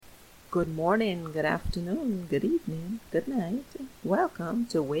Good morning, good afternoon, good evening, good night. Welcome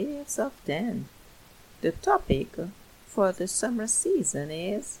to Waves of 10. The topic for the summer season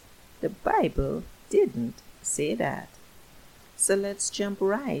is The Bible Didn't Say That. So let's jump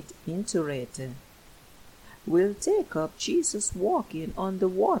right into it. We'll take up Jesus walking on the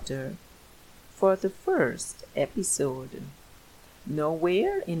water for the first episode.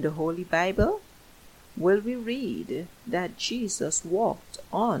 Nowhere in the Holy Bible will we read that Jesus walked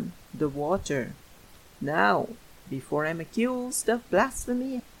on the water. Now, before I'm accused of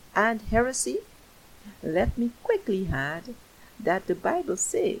blasphemy and heresy, let me quickly add that the Bible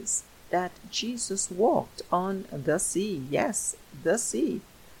says that Jesus walked on the sea, yes, the sea,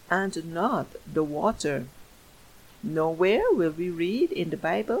 and not the water. Nowhere will we read in the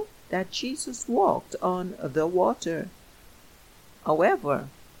Bible that Jesus walked on the water. However,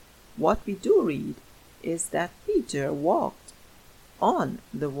 what we do read is that Peter walked on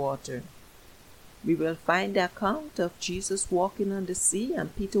the water. We will find the account of Jesus walking on the sea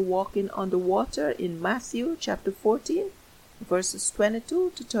and Peter walking on the water in Matthew chapter 14, verses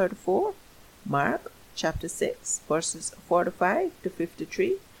 22 to 34, Mark chapter 6, verses 45 to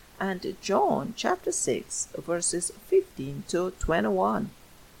 53, and John chapter 6, verses 15 to 21.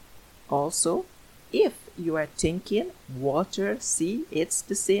 Also, if you are thinking water, sea, it's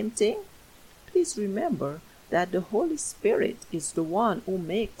the same thing, please remember that the Holy Spirit is the one who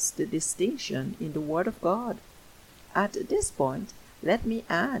makes the distinction in the Word of God. At this point, let me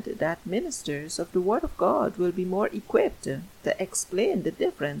add that ministers of the Word of God will be more equipped to explain the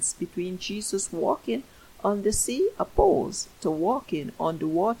difference between Jesus walking on the sea opposed to walking on the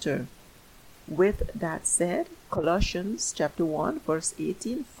water. With that said, Colossians chapter 1 verse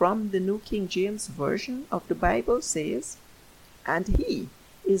 18 from the New King James Version of the Bible says, "And he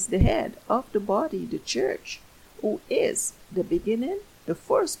is the head of the body, the church, who is the beginning, the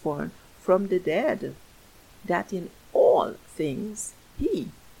firstborn from the dead, that in all things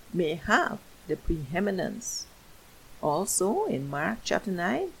he may have the preeminence." Also in Mark chapter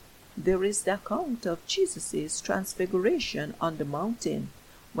 9, there is the account of Jesus' transfiguration on the mountain,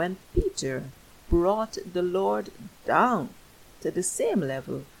 when Peter brought the Lord down to the same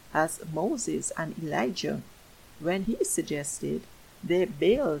level as Moses and Elijah, when he suggested they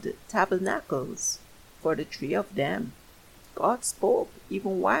build tabernacles for the three of them. God spoke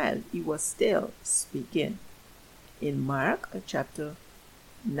even while he was still speaking. In Mark chapter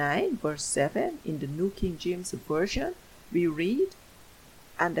 9 verse 7 in the New King James Version, we read,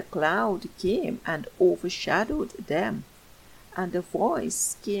 "And the cloud came and overshadowed them, and a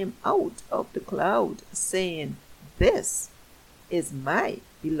voice came out of the cloud, saying, This is my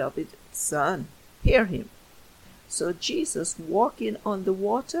beloved Son, hear him." So Jesus walking on the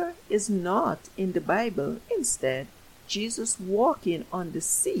water is not in the Bible. Instead, Jesus walking on the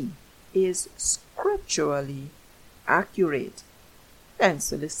sea is scripturally accurate. Thanks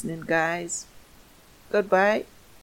for listening, guys. Goodbye.